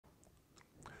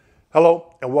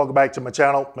Hello and welcome back to my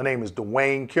channel. My name is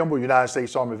Dwayne Kimball, United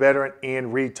States Army veteran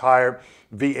and retired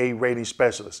VA rating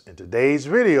specialist. In today's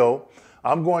video,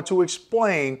 I'm going to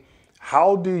explain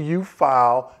how do you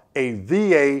file a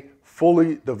VA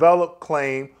fully developed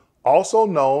claim, also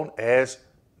known as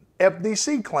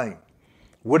FDC claim.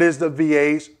 What is the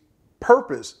VA's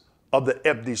purpose of the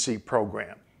FDC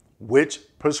program? Which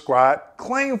prescribed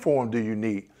claim form do you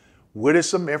need? What is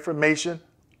some information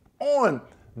on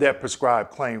that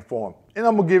prescribed claim form? And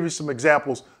I'm gonna give you some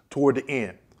examples toward the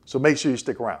end. So make sure you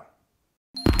stick around.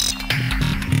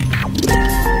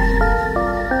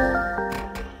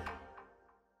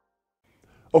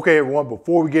 Okay, everyone,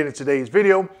 before we get into today's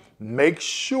video, make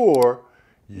sure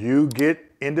you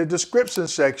get in the description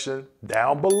section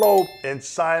down below and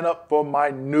sign up for my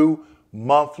new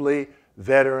monthly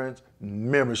Veterans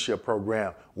Membership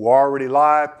Program. We're already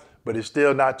live, but it's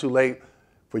still not too late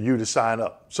for you to sign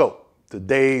up. So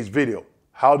today's video,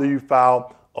 how do you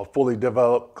file a fully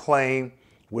developed claim?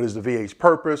 What is the VA's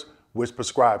purpose? Which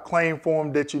prescribed claim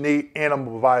form that you need? And I'm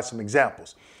gonna provide some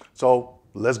examples. So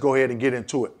let's go ahead and get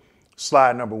into it.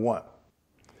 Slide number one.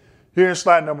 Here in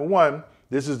slide number one,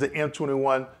 this is the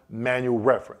M21 manual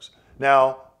reference.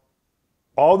 Now,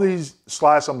 all these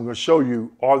slides I'm gonna show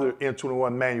you are the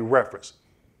M21 manual reference.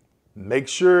 Make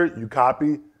sure you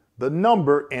copy the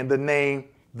number and the name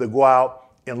to go out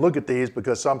and look at these,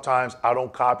 because sometimes I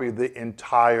don't copy the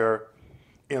entire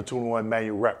M21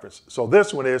 manual reference. So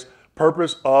this one is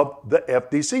purpose of the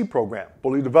FDC program,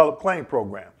 fully developed claim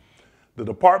program. The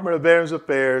Department of Veterans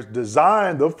Affairs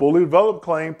designed the fully developed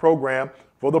claim program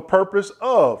for the purpose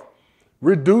of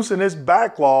reducing its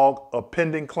backlog of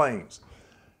pending claims.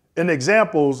 And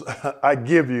examples I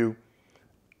give you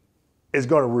is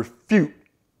going to refute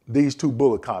these two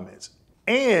bullet comments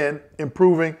and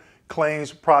improving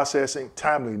claims processing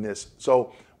timeliness.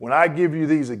 So when I give you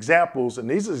these examples, and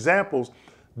these examples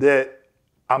that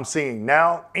I'm seeing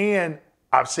now and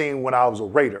I've seen when I was a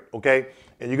rater, okay?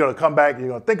 And you're gonna come back and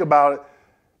you're gonna think about it.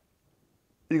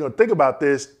 You're gonna think about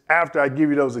this after I give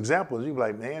you those examples. You're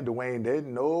like, man, Dwayne,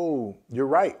 no, you're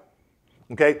right.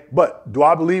 Okay, but do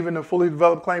I believe in the fully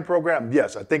developed claim program?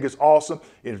 Yes, I think it's awesome.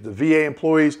 If the VA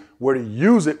employees were to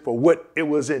use it for what it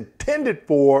was intended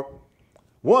for,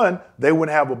 one, they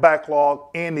wouldn't have a backlog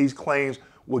and these claims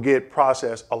will get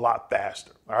processed a lot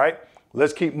faster. All right,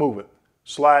 let's keep moving.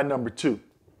 Slide number two.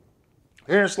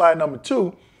 Here in slide number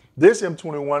two, this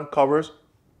M21 covers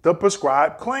the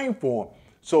prescribed claim form.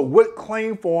 So what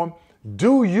claim form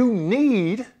do you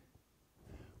need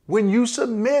when you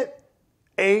submit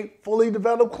a fully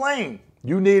developed claim?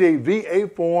 You need a VA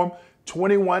form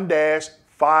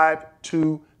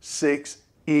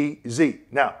 21-526EZ.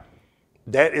 Now,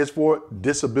 that is for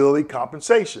disability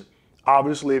compensation.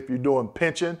 Obviously, if you're doing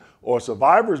pension or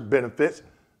survivor's benefits,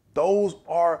 those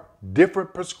are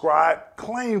different prescribed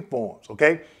claim forms,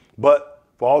 okay? But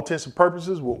for all intents and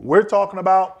purposes, what we're talking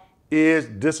about is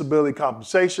disability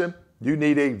compensation. You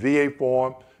need a VA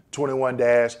form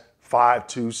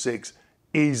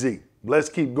 21-526EZ. Let's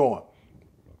keep going.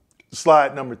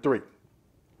 Slide number three.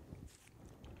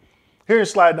 Here in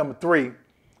slide number three,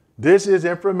 this is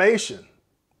information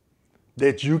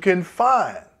that you can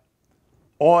find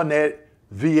on that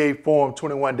VA form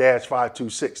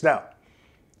 21-526. Now,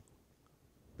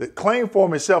 the claim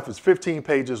form itself is 15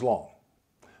 pages long.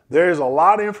 There is a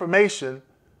lot of information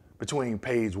between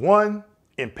page 1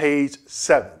 and page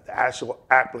 7. The actual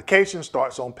application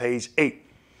starts on page 8.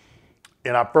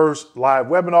 In our first live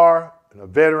webinar, in a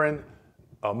veteran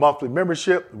monthly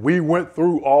membership, we went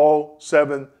through all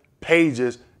 7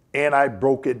 pages and I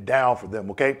broke it down for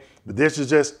them, okay? But this is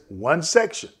just one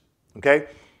section, okay?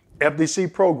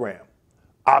 FDC program,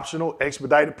 optional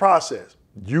expedited process.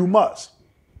 You must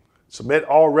submit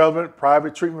all relevant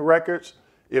private treatment records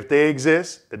if they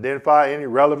exist, identify any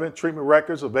relevant treatment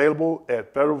records available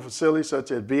at federal facilities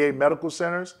such as VA medical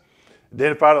centers,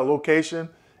 identify the location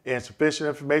and sufficient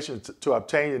information to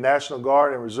obtain your National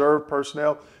Guard and Reserve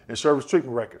personnel and service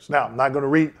treatment records. Now, I'm not going to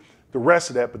read the rest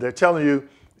of that, but they're telling you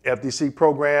FDC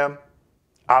program,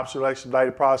 optional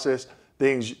expedited process,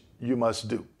 things you must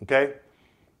do, okay?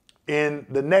 In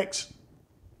the next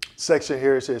section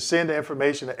here, it says send the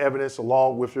information and evidence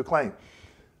along with your claim.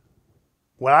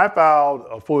 When I filed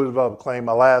a fully developed claim,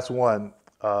 my last one,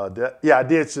 I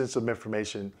did send some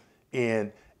information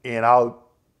in, and I'll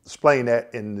explain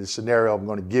that in the scenario I'm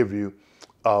going to give you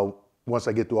once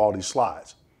I get through all these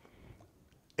slides.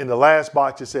 In the last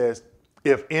box, it says,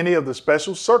 if any of the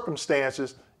special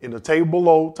circumstances in the table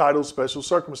below titled Special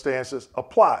Circumstances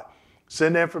apply,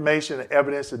 send the information and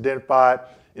evidence identified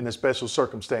in the special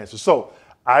circumstances. So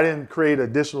I didn't create an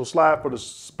additional slide for the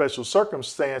special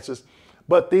circumstances.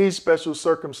 But these special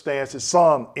circumstances,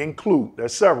 some include,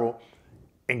 there's several,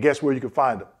 and guess where you can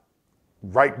find them?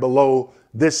 Right below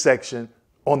this section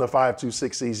on the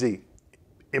 526CZ,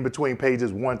 in between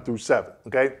pages 1 through 7,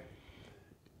 okay?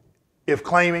 If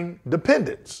claiming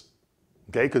dependents,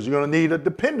 okay, because you're going to need a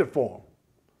dependent form,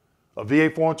 a VA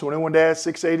form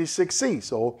 21-686C.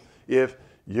 So if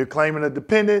you're claiming a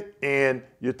dependent and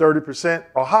you're 30%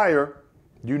 or higher,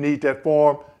 you need that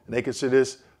form, and they consider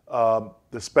this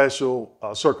the special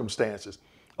circumstances.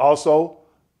 Also,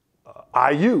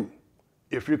 IU,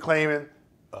 if you're claiming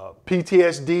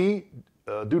PTSD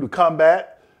due to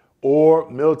combat or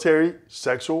military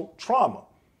sexual trauma,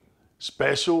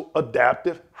 special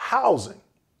adaptive housing,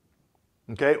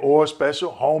 okay, or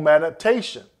special home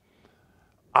adaptation,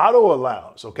 auto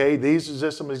allowance, okay, these are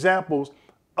just some examples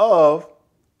of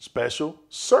special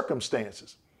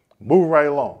circumstances. Moving right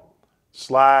along,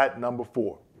 slide number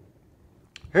 4.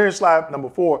 Here in slide number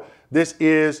 4, this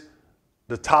is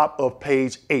the top of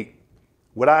page 8.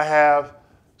 What I have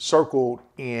circled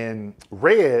in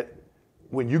red,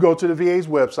 when you go to the VA's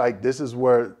website, this is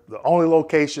where the only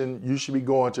location you should be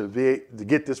going to the VA to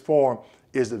get this form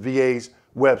is the VA's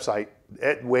website.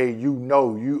 That way you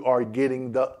know you are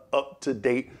getting the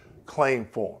up-to-date claim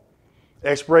form.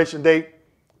 Expiration date,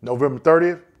 November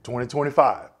 30th,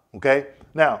 2025, okay?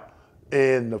 Now,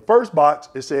 in the first box,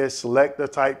 it says select the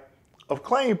type of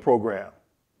claim program,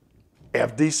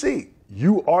 FDC.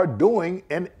 You are doing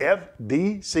an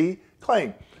FDC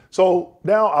claim. So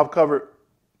now I've covered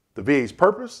the VA's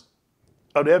purpose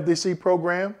of the FDC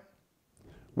program,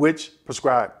 which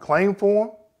prescribed claim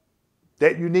form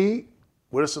that you need,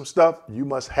 what are some stuff you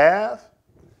must have,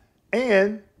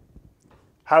 and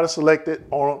how to select it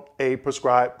on a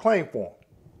prescribed claim form.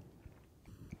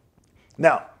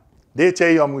 Now, they tell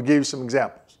you I'm going to give you some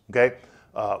examples. Okay,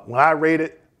 when I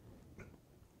rated,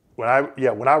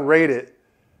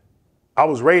 I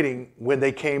was rating when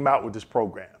they came out with this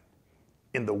program,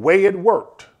 and the way it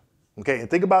worked. Okay, and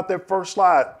think about that first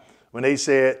slide when they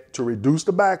said to reduce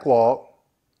the backlog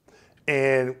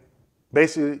and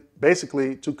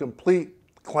basically to complete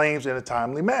claims in a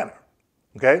timely manner.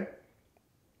 Okay,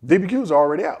 DBQs are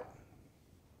already out.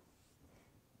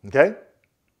 Okay.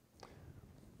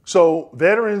 So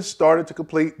veterans started to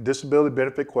complete disability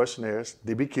benefit questionnaires,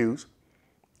 DBQs,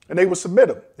 and they would submit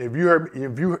them.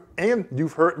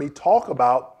 You've heard me talk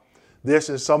about this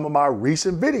in some of my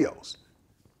recent videos.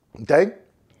 Okay.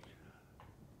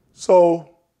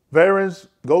 So veterans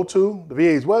go to the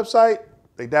VA's website,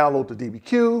 they download the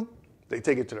DBQ, they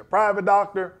take it to their private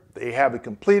doctor, they have it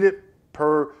completed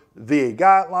per VA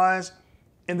guidelines,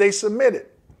 and they submit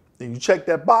it. Then you check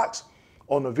that box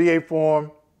on the VA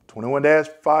form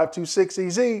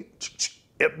 21-526EZ,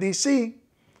 FDC,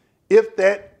 if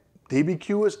that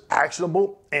DBQ is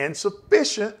actionable and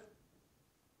sufficient,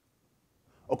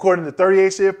 according to 38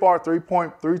 CFR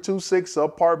 3.326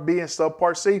 subpart B and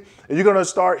subpart C. And you're going to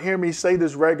start hearing me say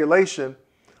this regulation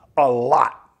a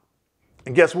lot.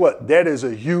 And guess what? That is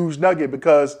a huge nugget,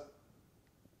 because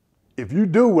if you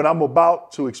do what I'm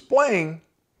about to explain,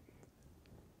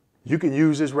 you can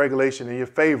use this regulation in your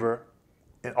favor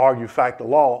and argue factor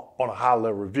law on a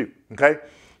high-level review, okay?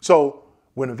 So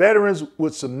when the veterans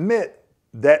would submit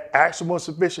that actionable and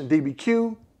sufficient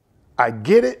DBQ, I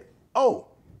get it. Oh,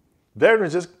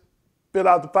 veterans just filled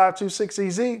out the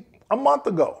 526EZ a month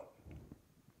ago,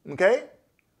 okay?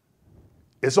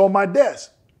 It's on my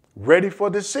desk, ready for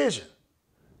decision.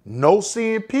 No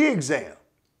C&P exam,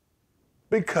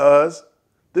 because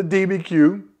the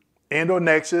DBQ and or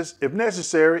Nexus, if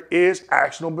necessary, is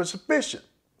actionable and sufficient.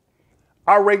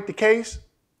 I rate the case,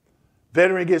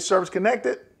 veteran gets service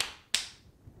connected,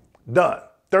 done,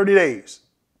 30 days.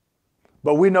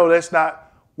 But we know that's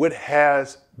not what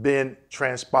has been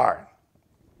transpiring.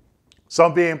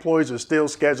 Some VA employees are still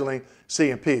scheduling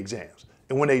C&P exams.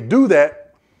 And when they do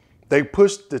that, they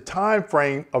push the time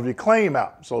frame of your claim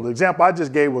out. So the example I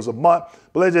just gave was a month,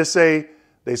 but let's just say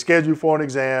they schedule you for an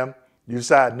exam, you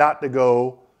decide not to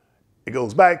go, it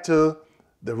goes back to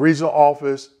the regional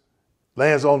office,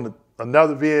 lands on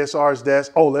another VSR's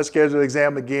desk, oh, let's schedule the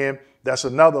exam again, that's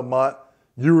another month,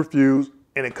 you refuse,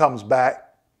 and it comes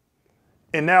back.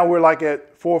 And now we're like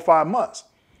at 4 or 5 months.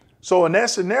 So in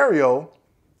that scenario,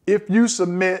 if you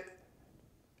submit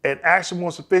an actionable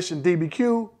and sufficient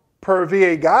DBQ per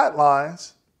VA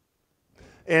guidelines,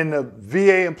 and the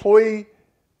VA employee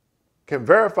can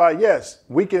verify, yes,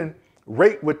 we can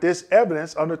rate with this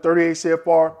evidence under 38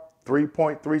 CFR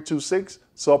 3.326,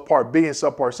 subpart B and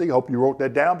subpart C. Hope you wrote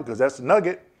that down, because that's the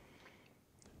nugget.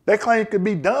 That claim could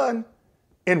be done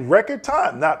in record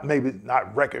time. Maybe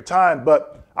not record time,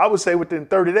 but I would say within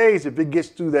 30 days, if it gets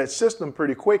through that system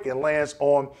pretty quick and lands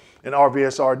on an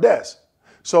RVSR desk.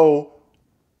 So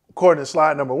according to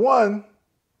slide number 1,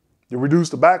 you reduce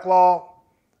the backlog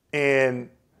and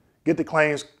get the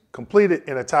claims completed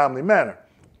in a timely manner.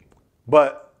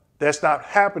 But that's not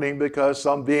happening because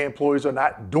some VA employees are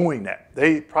not doing that.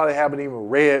 They probably haven't even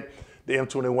read the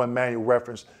M21 manual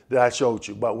reference that I showed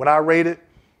you. But when I rated,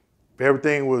 if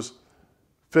everything was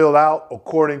filled out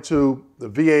according to the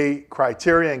VA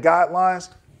criteria and guidelines,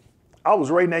 I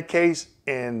was rating that case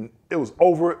and it was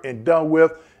over and done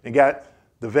with and got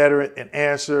the veteran an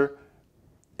answer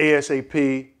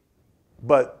ASAP,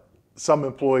 but some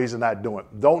employees are not doing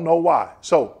it. Don't know why.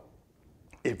 So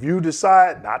if you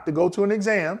decide not to go to an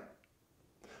exam,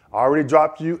 I already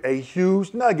dropped you a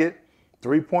huge nugget,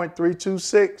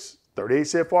 3.326, 38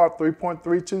 CFR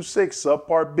 3.326,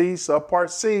 subpart B, subpart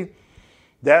C.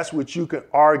 That's what you can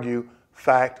argue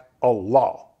fact or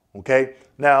law, okay?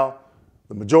 Now,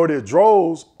 the majority of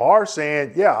DROs are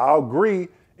saying, yeah, I'll agree,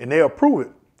 and they approve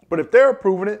it. But if they're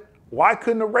approving it, why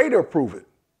couldn't the rater approve it?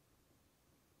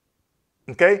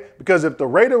 Okay, because if the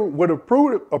rater would have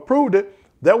approved it,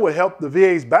 that would help the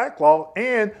VA's backlog,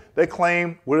 and their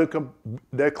claim would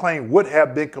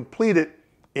have been completed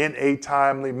in a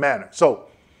timely manner. So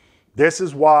this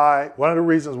is why, one of the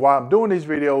reasons why I'm doing these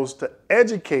videos, to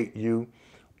educate you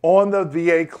on the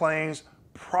VA claims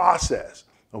process,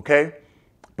 okay?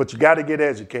 But you got to get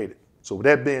educated. So with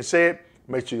that being said,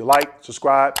 make sure you like,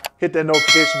 subscribe, hit that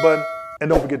notification button, and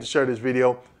don't forget to share this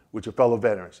video with your fellow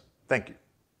veterans. Thank you.